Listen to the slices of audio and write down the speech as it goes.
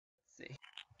say.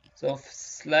 So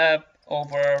slab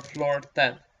over floor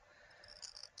 10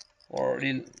 or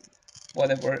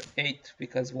whatever 8,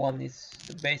 because 1 is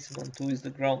the basement, 2 is the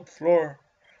ground floor.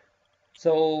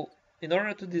 So in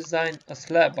order to design a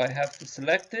slab, I have to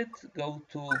select it, go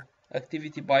to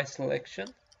activity by selection,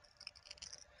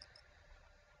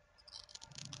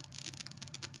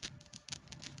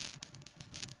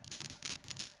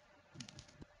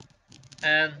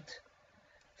 and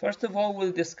first of all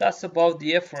we'll discuss about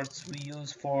the efforts we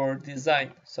use for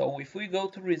design. So if we go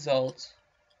to results,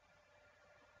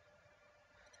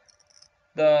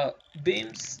 the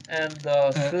beams and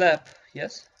the slab,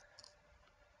 yes?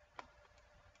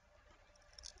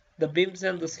 The beams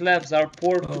and the slabs are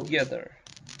poured together.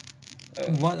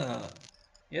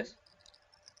 Yes?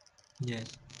 Yes.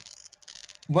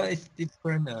 What is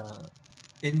different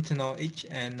internal edge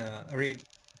and rib?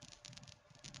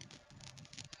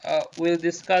 We'll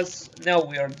discuss, now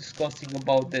we are discussing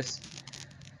about this.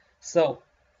 So,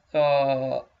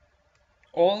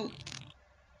 all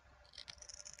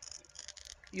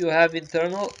you have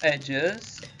internal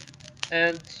edges,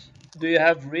 and do you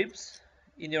have ribs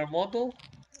in your model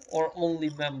or only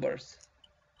members?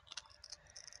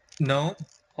 No.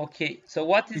 Okay, so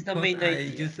what is the main I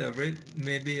idea? use a rib,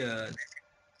 maybe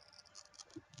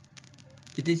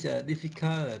it is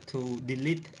difficult to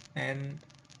delete and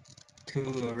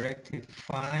to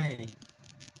rectify.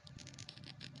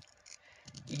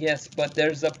 Yes, but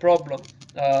there's a problem.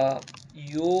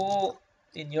 You,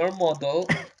 in your model,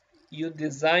 you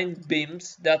design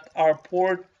beams that are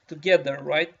poured together,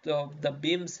 right? The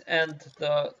beams and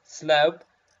the slab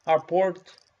are poured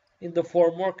in the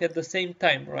formwork at the same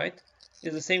time, right?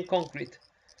 It's the same concrete.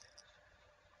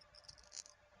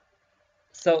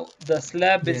 So the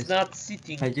slab is not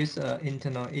sitting. I use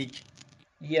internal edge.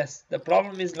 Yes, the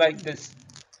problem is like this.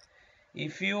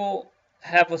 If you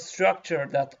have a structure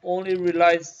that only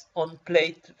relies on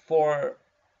plate for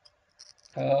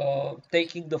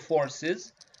taking the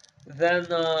forces, then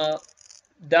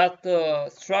that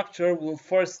structure will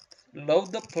first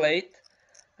load the plate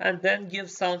and then give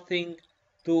something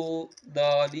to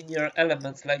the linear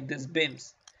elements like these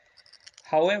beams.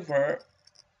 However,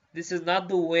 this is not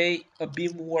the way a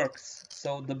beam works.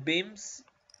 So the beams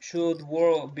should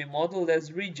be modeled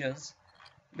as regions,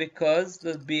 because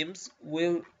the beams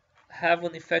will have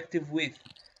an effective width.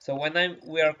 So when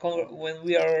we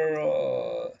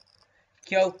are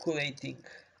calculating,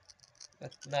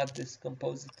 but not this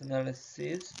composite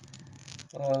analysis,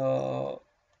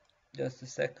 just a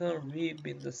second, rib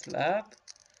in the slab.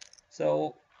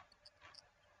 So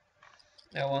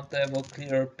I want to have a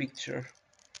clearer picture.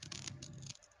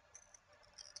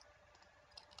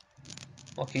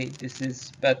 Okay, this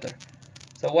is better.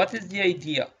 So what is the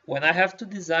idea? When I have to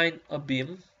design a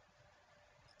beam,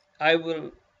 I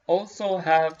will also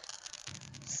have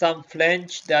some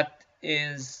flange that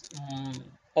is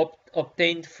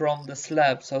obtained from the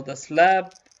slab. So the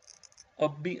slab,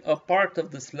 a part of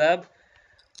the slab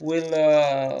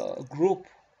will group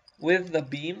with the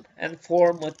beam and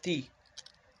form a T,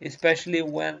 especially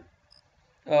when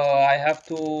I have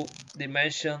to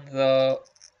dimension the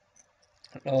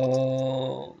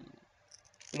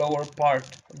lower part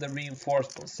of the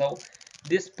reinforcement. So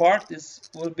this part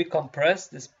will be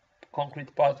compressed, this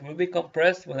concrete part will be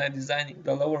compressed when I'm designing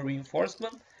the lower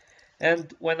reinforcement,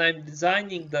 and when I'm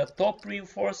designing the top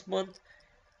reinforcement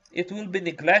it will be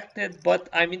neglected, but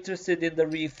I'm interested in the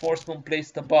reinforcement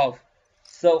placed above.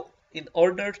 So in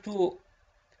order to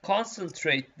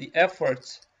concentrate the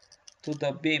efforts to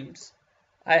the beams,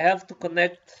 I have to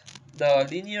connect the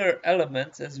linear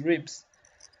elements as ribs.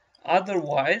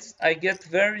 Otherwise, I get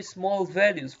very small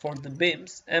values for the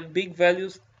beams and big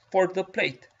values for the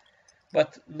plate.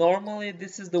 But normally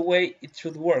this is the way it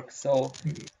should work. So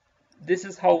this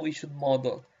is how we should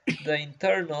model. The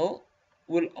internal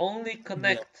will only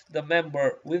connect the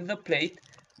member with the plate,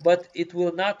 but it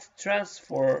will not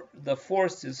transfer the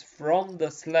forces from the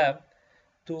slab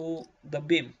to the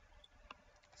beam.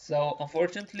 So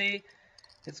unfortunately,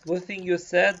 it's a good thing you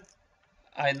said.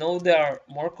 I know they are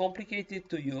more complicated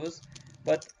to use,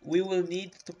 but we will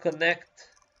need to connect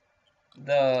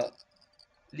the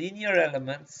linear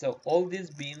elements, so all these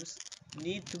beams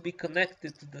need to be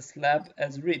connected to the slab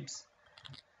as ribs.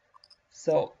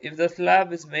 So if the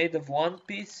slab is made of one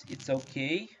piece, it's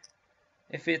okay.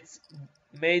 If it's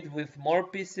made with more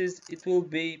pieces, it will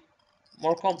be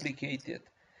more complicated.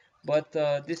 But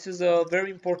this is a very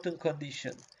important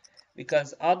condition,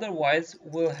 because otherwise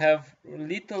we'll have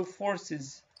little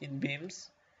forces in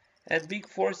beams and big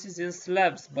forces in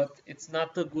slabs, but it's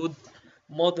not a good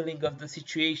modeling of the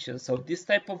situation. So this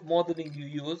type of modeling you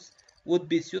use would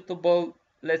be suitable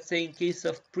let's say in case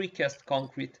of precast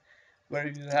concrete, where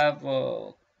you have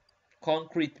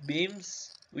concrete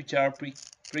beams which are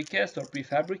precast or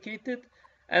prefabricated,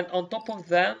 and on top of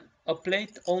them a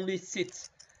plate only sits,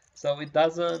 so it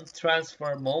doesn't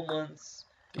transfer moments,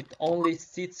 it only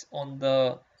sits on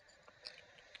the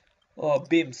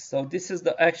beams. So this is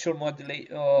the actual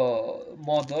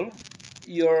model.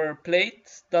 Your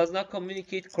plate does not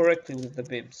communicate correctly with the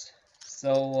beams.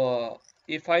 So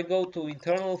if I go to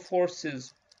internal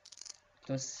forces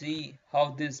to see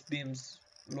how these beams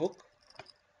look,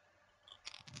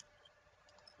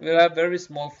 we'll have very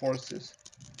small forces.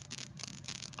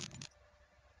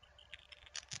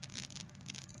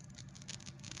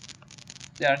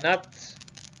 They are not,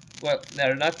 well, they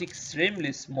are not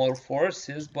extremely small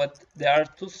forces, but they are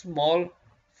too small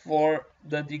for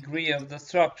the degree of the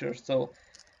structure. So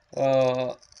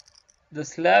the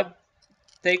slab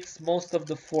takes most of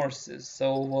the forces.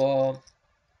 So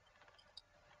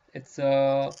it's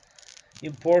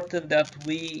important that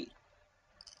we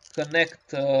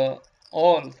connect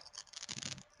all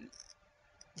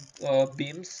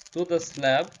beams to the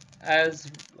slab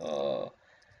as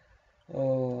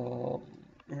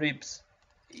ribs.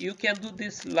 You can do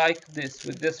this like this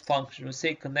with this function. You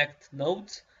say connect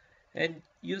nodes, and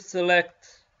you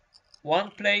select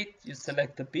one plate, you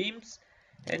select the beams,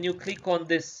 and you click on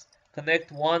this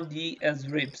connect 1D as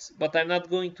ribs. But I'm not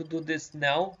going to do this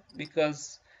now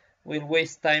because we'll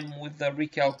waste time with the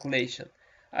recalculation.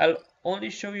 I'll only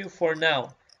show you for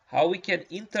now how we can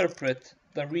interpret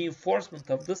the reinforcement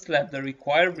of the slab, the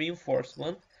required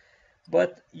reinforcement,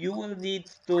 but you will need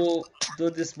to do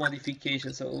this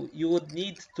modification. So you would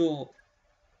need to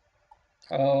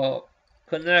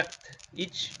connect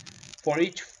for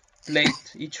each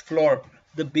plate, each floor,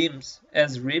 the beams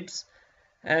as ribs,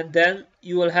 and then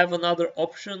you will have another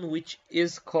option which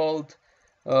is called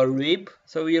rib,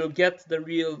 so you'll get the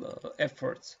real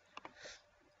efforts.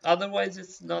 Otherwise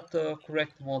it's not a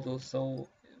correct model, so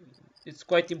it's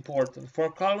quite important. For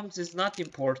columns it's not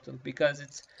important because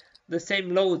it's the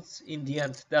same loads in the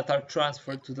end that are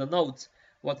transferred to the nodes,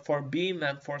 but for beam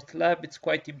and for slab it's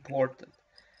quite important.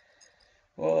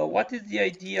 What is the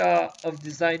idea of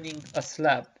designing a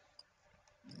slab?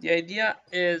 The idea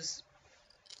is,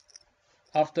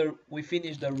 after we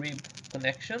finish the rib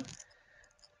connection,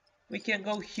 we can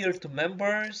go here to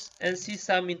members and see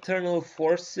some internal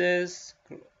forces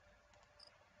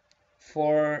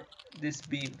for this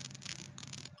beam.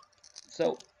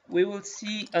 So we will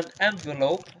see an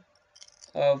envelope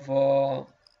of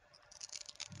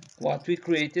what we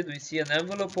created. We see an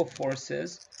envelope of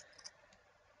forces,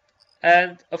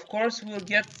 and of course we'll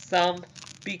get some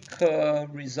peak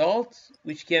results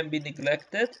which can be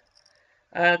neglected,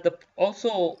 and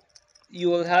also you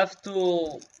will have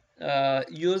to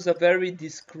use a very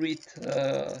discrete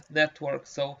network.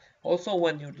 So also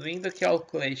when you're doing the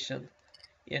calculation,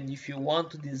 and if you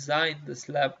want to design the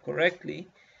slab correctly,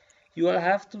 you will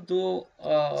have to do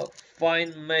a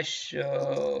fine mesh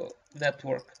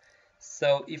network.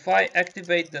 So if I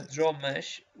activate the draw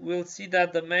mesh, we'll see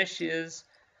that the mesh is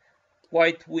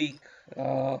quite weak.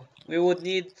 We would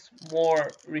need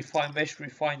more mesh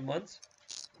refinements.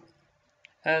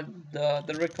 And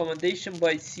the recommendation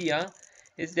by SCIA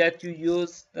is that you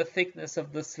use the thickness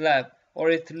of the slab, or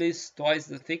at least twice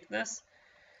the thickness.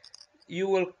 You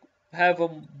will have a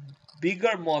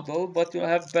bigger model, but you'll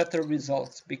have better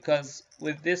results, because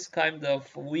with this kind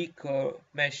of weak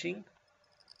meshing,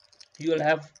 you'll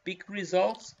have peak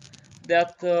results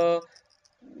that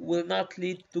will not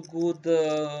lead to good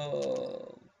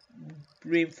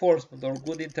reinforcement or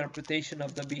good interpretation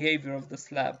of the behavior of the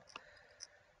slab.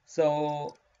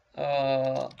 So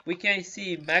we can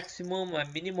see maximum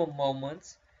and minimum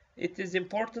moments. It is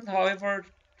important, however,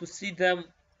 to see them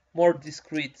more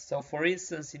discrete. So for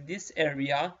instance, in this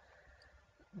area,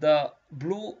 the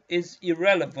blue is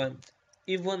irrelevant.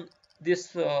 Even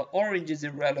this orange is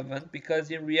irrelevant,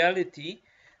 because in reality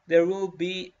there will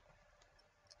be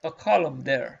a column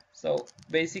there. So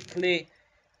basically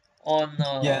on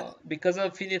because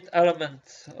of finite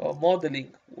element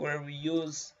modeling, where we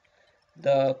use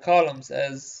the columns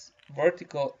as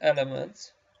vertical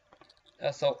elements,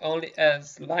 so only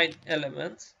as line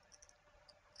elements,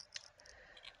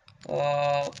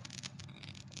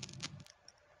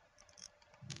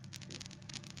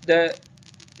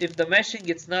 if the meshing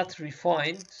is not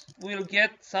refined, we'll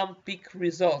get some peak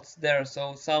results there,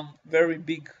 so some very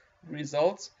big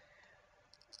results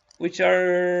which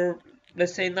are,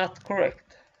 let's say, not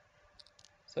correct.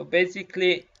 So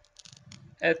basically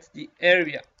at the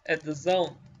area, at the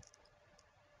zone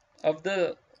of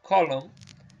the column,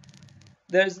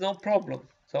 there is no problem.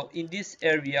 So in this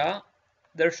area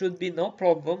there should be no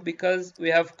problem because we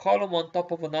have column on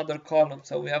top of another column,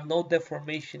 so we have no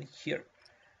deformation here.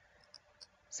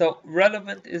 So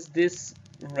relevant is this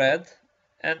red,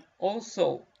 and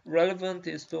also relevant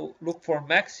is to look for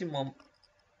maximum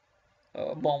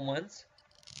moments,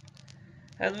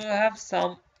 and we'll have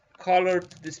some colored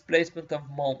displacement of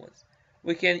moments.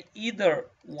 We can either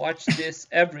watch this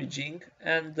averaging,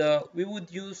 and we would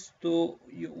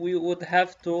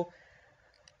have to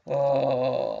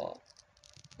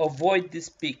avoid these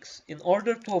peaks. In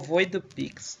order to avoid the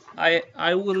peaks,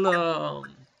 I will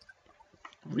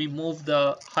remove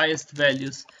the highest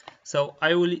values. So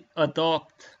I will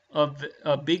adopt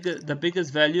the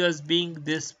biggest value as being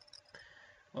this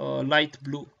light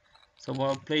blue. So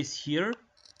I'll place here,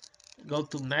 go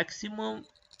to maximum,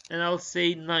 and I'll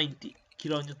say 90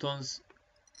 kilonewtons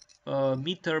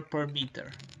meter per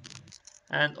meter,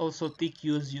 and also tick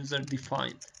use user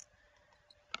defined.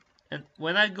 And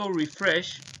when I go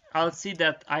refresh, I'll see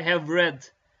that I have red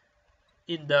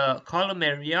in the column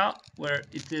area where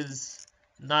it is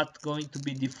not going to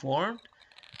be deformed,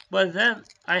 but then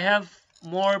I have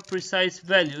more precise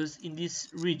values in this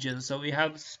region. So we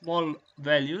have small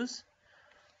values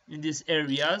in these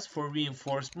areas for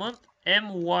reinforcement.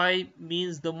 My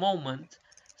means the moment.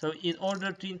 So in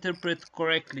order to interpret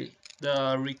correctly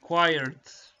the required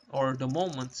or the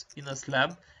moments in a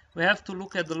slab, we have to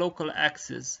look at the local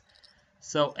axis.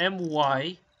 So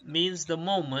my means the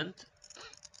moment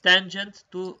tangent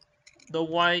to the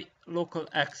y local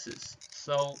axis.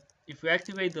 So if we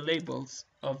activate the labels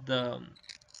of the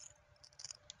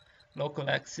local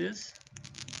axis,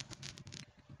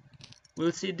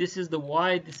 we'll see this is the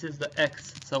y, this is the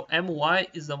x. So my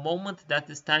is the moment that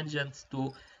is tangent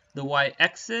to the y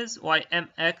axis, while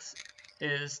mx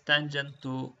is tangent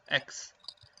to x.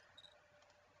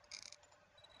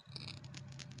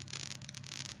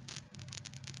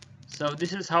 So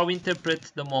this is how we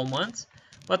interpret the moments.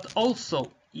 But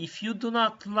also, if you do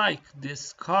not like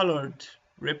this colored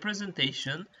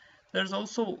representation, there's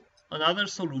also another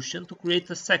solution to create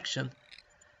a section.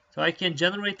 So I can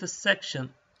generate a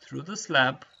section through the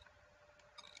slab.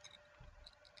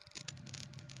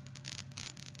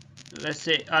 Let's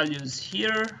say I'll use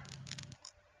here.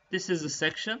 This is a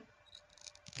section.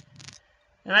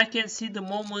 And I can see the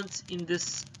moments in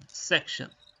this section.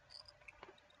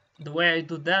 The way I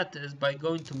do that is by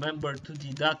going to member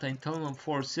 2D data internal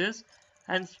forces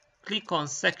and click on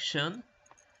section,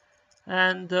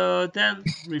 and then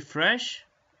refresh.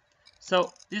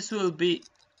 So this will be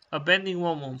a bending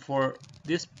moment for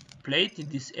this plate in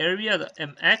this area, the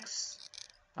mx.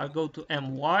 I'll go to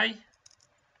my,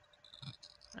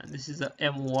 and this is a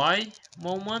my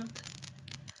moment.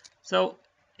 So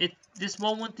this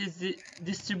moment is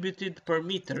distributed per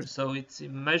meter, so it's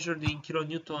measured in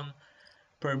kilonewton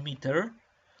per meter,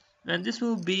 and this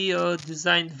will be a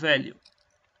designed value.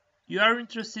 You are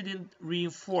interested in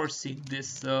reinforcing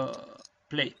this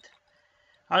plate.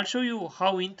 I'll show you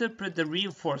how we interpret the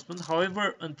reinforcement.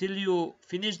 However, until you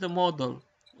finish the model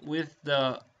with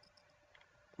the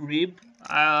rib,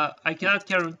 I cannot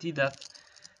guarantee that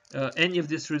any of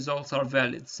these results are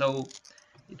valid. So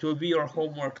it will be your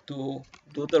homework to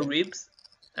do the ribs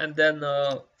and then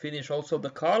finish also the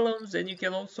columns, and you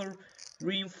can also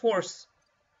reinforce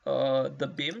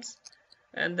the beams,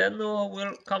 and then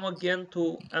we'll come again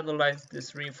to analyze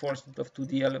this reinforcement of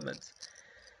 2D elements.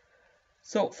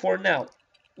 So for now,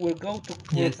 we'll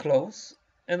close,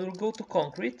 and we'll go to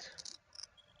concrete,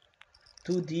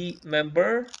 2D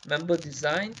member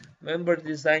design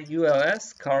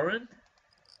ULS current.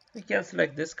 We can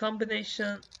select this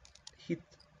combination, hit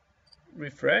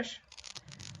refresh,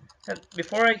 and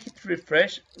before I hit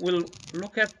refresh, we'll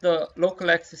look at the local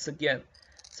axis again.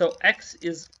 So x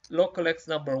is local x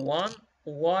number 1,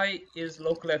 y is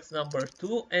local x number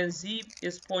 2, and z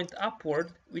is point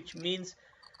upward, which means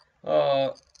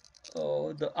the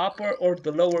upper or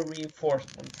the lower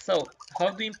reinforcement. So how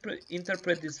do you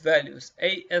interpret these values?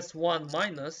 AS1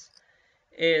 minus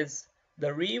is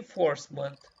the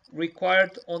reinforcement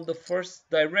required on the first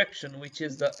direction, which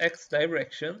is the x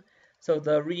direction. So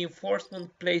the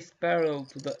reinforcement placed parallel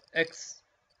to the x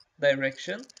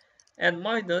direction, and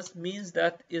minus means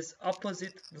that is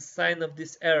opposite the sign of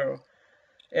this arrow.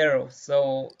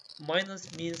 So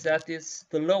minus means that is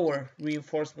the lower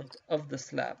reinforcement of the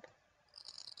slab.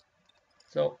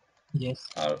 So yes,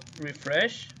 I'll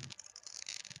refresh.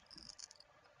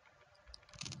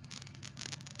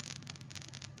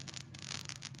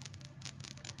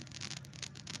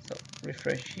 So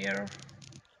refresh here.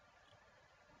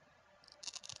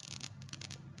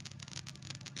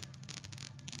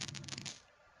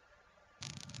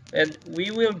 And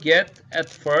we will get at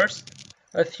first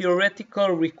a theoretical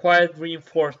required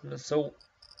reinforcement. So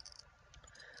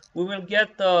we will get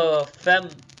a FEM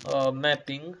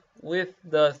mapping with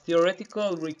the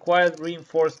theoretical required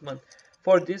reinforcement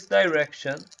for this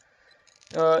direction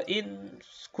in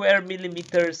square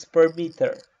millimeters per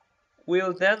meter.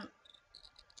 We'll then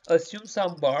assume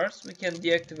some bars. We can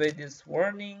deactivate these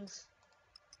warnings,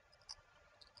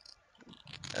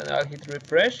 and I'll hit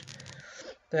refresh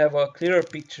to have a clearer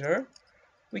picture.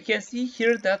 We can see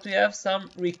here that we have some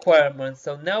requirements.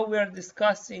 So now we are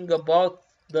discussing about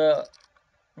the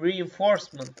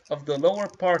reinforcement of the lower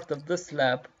part of the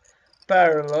slab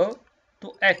parallel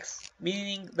to X,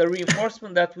 meaning the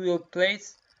reinforcement that we will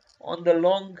place on the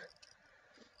long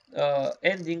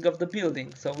ending of the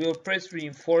building. So we will place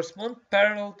reinforcement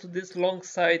parallel to this long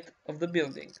side of the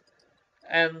building.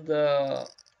 And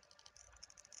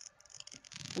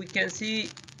we can see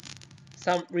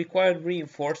some required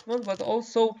reinforcement, but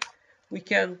also we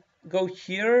can go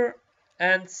here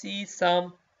and see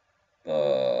some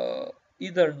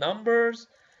either numbers,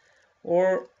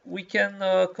 or we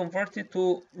can convert it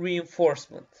to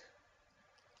reinforcement.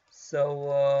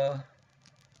 So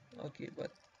okay,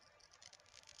 but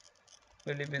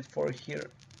we leave it for here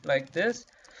like this,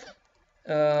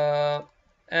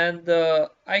 and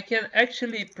I can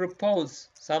actually propose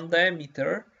some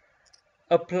diameter,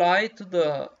 apply to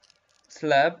the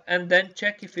slab, and then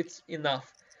check if it's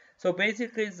enough. So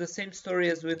basically it's the same story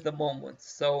as with the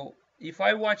moments. So if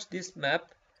I watch this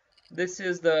map, this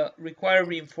is the required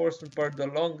reinforcement per the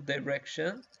long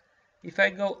direction. If I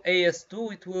go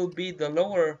AS2, it will be the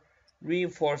lower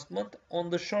reinforcement on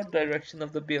the short direction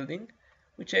of the building,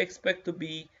 which I expect to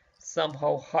be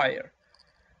somehow higher.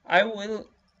 I will,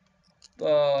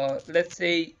 let's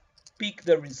say, pick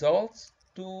the results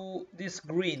to this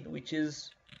green, which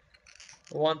is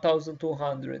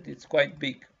 1200. It's quite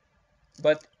big.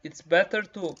 But it's better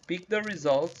to pick the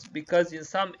results, because in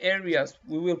some areas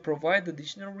we will provide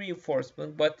additional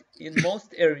reinforcement, but in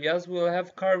most areas we will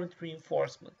have current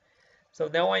reinforcement. So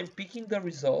now I'm picking the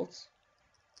results.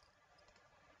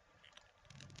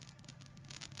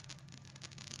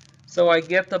 So I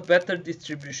get a better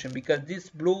distribution, because this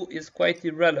blue is quite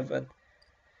irrelevant.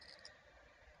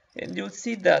 And you'll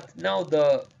see that now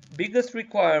the biggest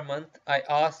requirement I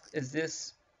ask is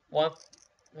this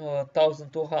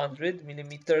 1200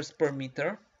 millimeters per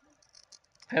meter.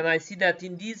 And I see that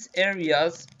in these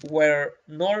areas where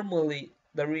normally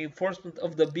the reinforcement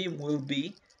of the beam will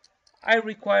be, I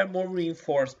require more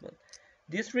reinforcement.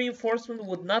 This reinforcement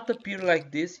would not appear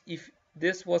like this if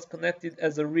this was connected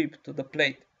as a rib to the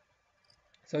plate.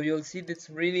 So you'll see it's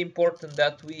really important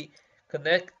that we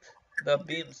connect the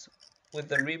beams with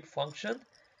the rib function,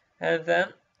 and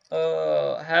then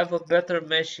have a better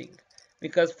meshing,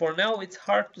 because for now it's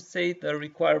hard to say the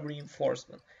required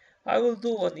reinforcement. I will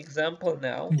do an example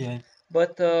now, Yes.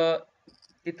 but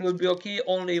it will be okay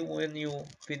only when you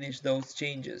finish those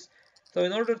changes. So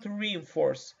in order to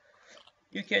reinforce,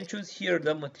 you can choose here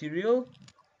the material,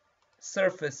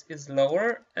 surface is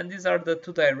lower, and these are the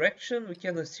two directions. We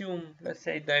can assume, let's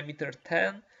say, diameter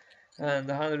 10 and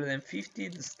 150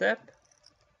 the step.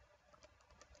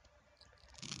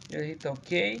 You hit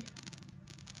OK.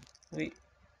 We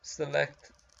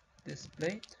select this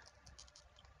plate,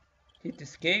 hit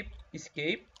escape,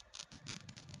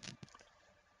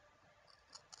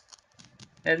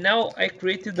 and now I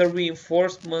created a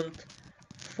reinforcement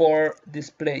for this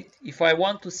plate. If I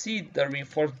want to see the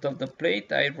reinforcement of the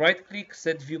plate, I right click,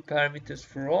 set view parameters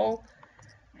for all.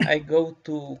 I go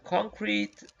to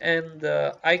concrete, and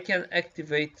I can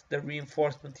activate the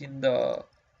reinforcement in the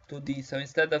 2D. So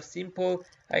instead of simple,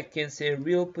 I can say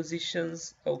real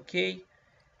positions, OK,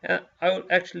 and I will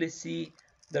actually see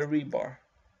the rebar.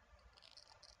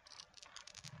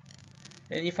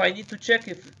 And if I need to check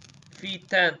if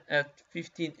V10 at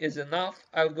 15 is enough,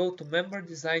 I'll go to member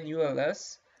design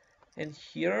ULS, and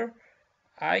here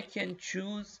I can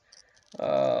choose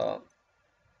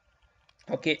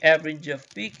okay, average of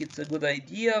peak. It's a good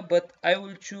idea, but I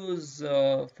will choose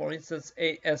for instance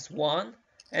AS1,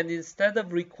 and instead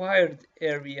of required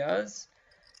areas,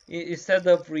 instead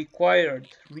of required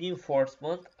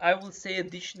reinforcement, I will say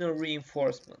additional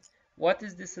reinforcement. What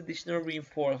is this additional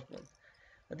reinforcement?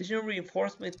 Additional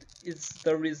reinforcement is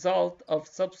the result of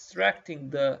subtracting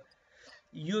the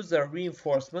user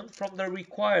reinforcement from the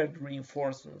required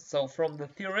reinforcement. So from the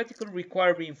theoretical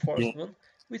required reinforcement,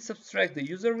 we subtract the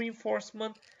user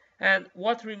reinforcement, and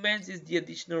what remains is the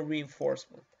additional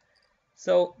reinforcement.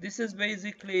 So this is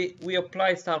basically, we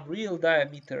apply some real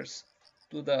diameters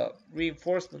to the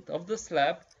reinforcement of the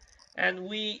slab, and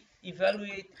we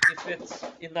evaluate if it's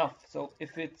enough. So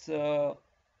if it's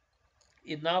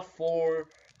enough for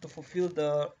to fulfill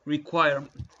the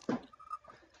requirement.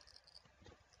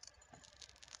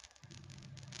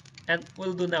 And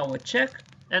we'll do now a check,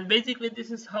 and basically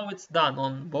this is how it's done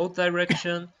on both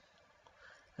directions.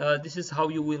 This is how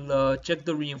you will check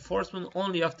the reinforcement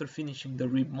only after finishing the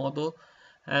rib model,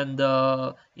 and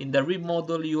in the rib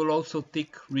model you will also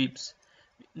tick ribs.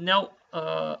 Now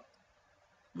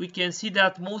we can see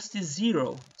that most is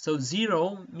 0, so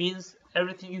 0 means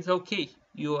everything is okay,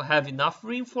 you have enough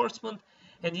reinforcement,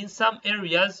 and in some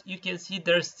areas you can see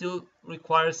there still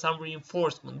requires some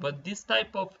reinforcement, but this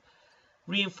type of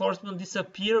reinforcement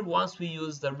disappear once we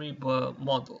use the rib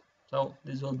model. So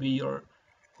this will be your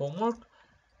homework.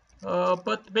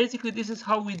 But basically this is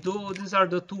how we do, these are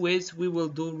the two ways we will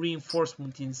do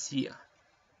reinforcement in SCIA.